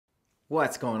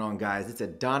What's going on, guys? It's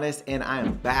Adonis, and I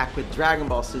am back with Dragon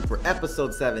Ball Super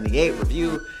Episode 78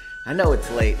 review. I know it's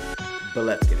late, but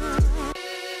let's get into it.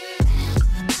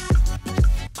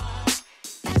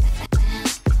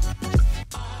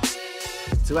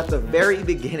 So at the very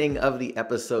beginning of the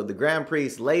episode, the Grand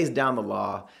Priest lays down the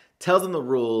law, tells them the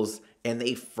rules, and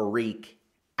they freak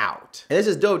out. And this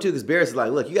is dope too, because Beerus is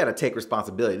like, look, you gotta take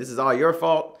responsibility. This is all your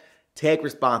fault. Take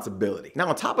responsibility. Now,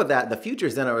 on top of that, the future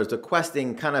Zeno is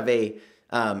requesting kind of a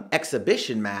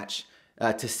exhibition match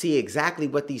to see exactly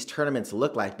what these tournaments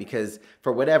look like, because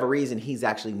for whatever reason, he's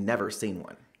actually never seen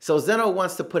one. So Zeno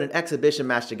wants to put an exhibition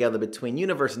match together between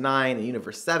Universe 9 and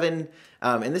Universe 7.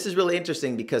 And this is really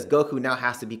interesting because Goku now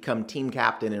has to become team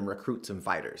captain and recruit some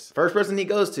fighters. First person he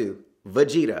goes to,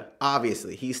 Vegeta,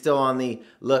 obviously. He's still on the,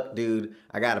 look, dude,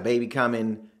 I got a baby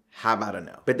coming. How about a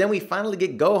no? But then we finally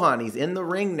get Gohan. He's in the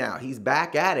ring now. He's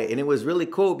back at it. And it was really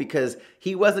cool because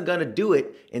he wasn't going to do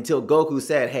it until Goku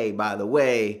said, hey, by the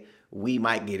way, we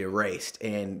might get erased.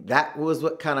 And that was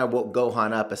what kind of woke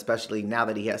Gohan up, especially now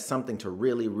that he has something to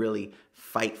really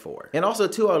fight for. And also,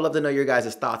 too, I would love to know your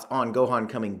guys' thoughts on Gohan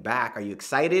coming back. Are you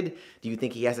excited? Do you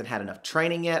think he hasn't had enough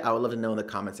training yet? I would love to know in the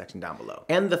comment section down below.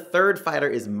 And the third fighter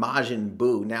is Majin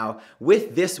Buu. Now,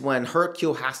 with this one,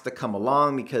 Hercule has to come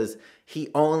along because he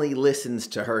only listens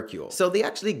to Hercule. So they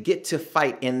actually get to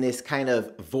fight in this kind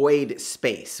of void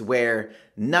space where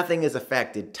nothing is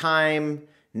affected. Time,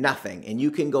 nothing. And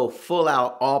you can go full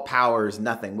out, all powers,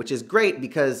 nothing, which is great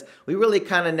because we really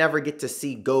kind of never get to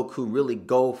see Goku really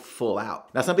go full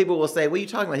out. Now, some people will say, what are you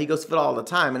talking about? He goes full all the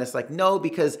time. And it's like, no,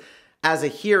 because as a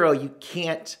hero, you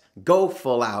can't go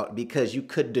full out because you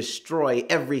could destroy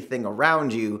everything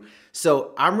around you.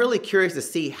 So I'm really curious to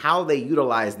see how they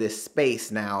utilize this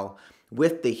space now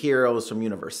with the heroes from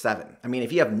Universe 7. I mean,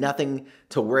 if you have nothing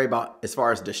to worry about as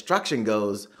far as destruction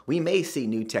goes, we may see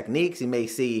new techniques. You may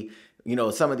see, you know,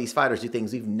 some of these fighters do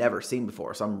things we've never seen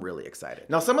before, so I'm really excited.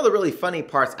 Now, some of the really funny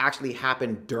parts actually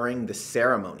happened during the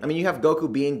ceremony. I mean, you have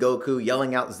Goku being Goku,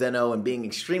 yelling out Zeno and being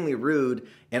extremely rude,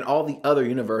 and all the other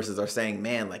universes are saying,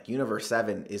 man, like Universe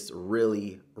 7 is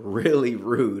really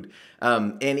rude.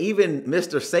 And even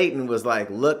Mr. Satan was like,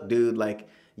 look, dude, like,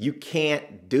 you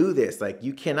can't do this. Like,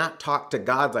 you cannot talk to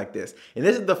gods like this. And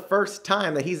this is the first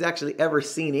time that he's actually ever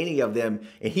seen any of them.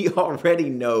 And he already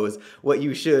knows what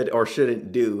you should or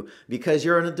shouldn't do because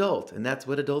you're an adult and that's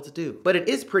what adults do. But it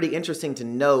is pretty interesting to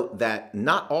note that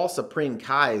not all Supreme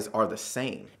Kais are the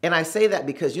same. And I say that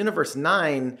because Universe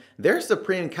 9, their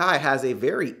Supreme Kai has a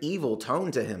very evil tone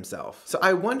to himself. So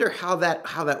I wonder how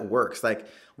that works. Like,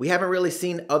 we haven't really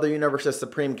seen other universes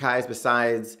Supreme Kais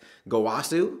besides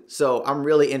Gowasu. So I'm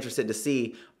really interested to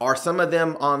see, are some of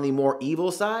them on the more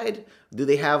evil side? Do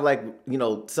they have, like, you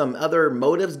know, some other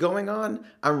motives going on?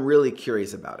 I'm really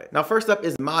curious about it. Now, first up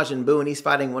is Majin Buu, and he's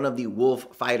fighting one of the wolf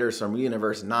fighters from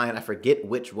Universe 9. I forget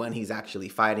which one he's actually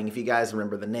fighting. If you guys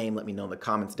remember the name, let me know in the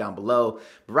comments down below.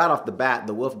 But right off the bat,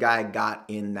 the wolf guy got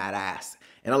in that ass.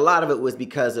 And a lot of it was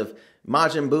because of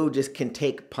Majin Buu just can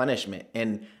take punishment.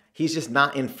 And he's just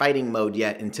not in fighting mode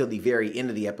yet until the very end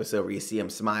of the episode where you see him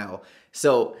smile.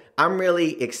 So I'm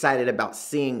really excited about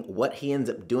seeing what he ends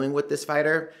up doing with this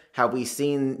fighter. Have we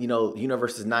seen, you know,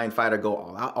 Universe 9 fighter go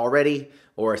all out already?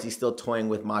 Or is he still toying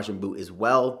with Majin Buu as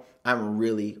well? I'm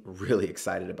really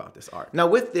excited about this arc. Now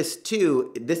with this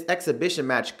too, this exhibition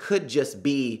match could just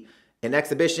be an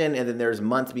exhibition and then there's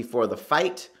months before the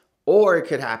fight, or it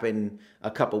could happen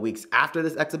a couple weeks after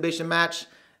this exhibition match.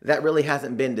 That really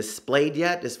hasn't been displayed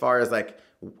yet as far as like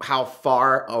how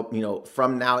far, you know,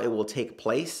 from now it will take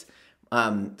place.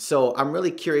 So I'm really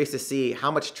curious to see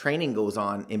how much training goes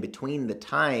on in between the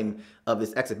time of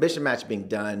this exhibition match being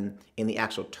done and the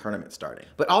actual tournament starting.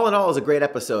 But all in all, it's a great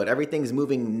episode. Everything's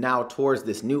moving now towards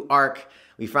this new arc.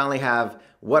 We finally have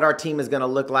what our team is going to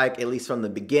look like, at least from the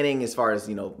beginning, as far as,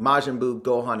 you know, Majin Buu,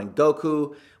 Gohan, and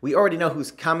Goku. We already know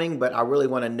who's coming, but I really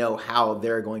want to know how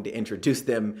they're going to introduce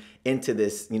them into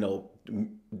this, you know,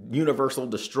 universal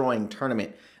destroying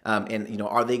tournament. And, you know,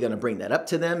 are they going to bring that up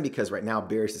to them? Because right now,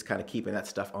 Beerus is kind of keeping that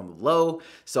stuff on the low.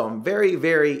 So I'm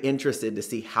very interested to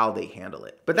see how they handle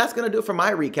it. But that's going to do it for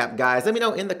my recap, guys. Let me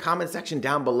know in the comment section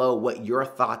down below what your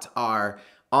thoughts are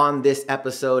on this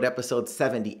episode, episode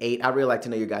 78. I'd really like to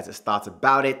know your guys' thoughts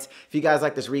about it. If you guys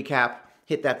like this recap,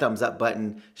 hit that thumbs up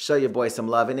button, show your boy some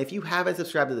love. And if you haven't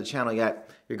subscribed to the channel yet,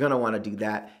 you're gonna wanna do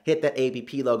that. Hit that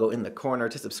APP logo in the corner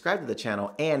to subscribe to the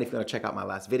channel. And if you wanna check out my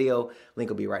last video, link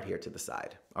will be right here to the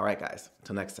side. All right, guys,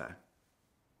 until next time,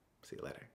 see you later.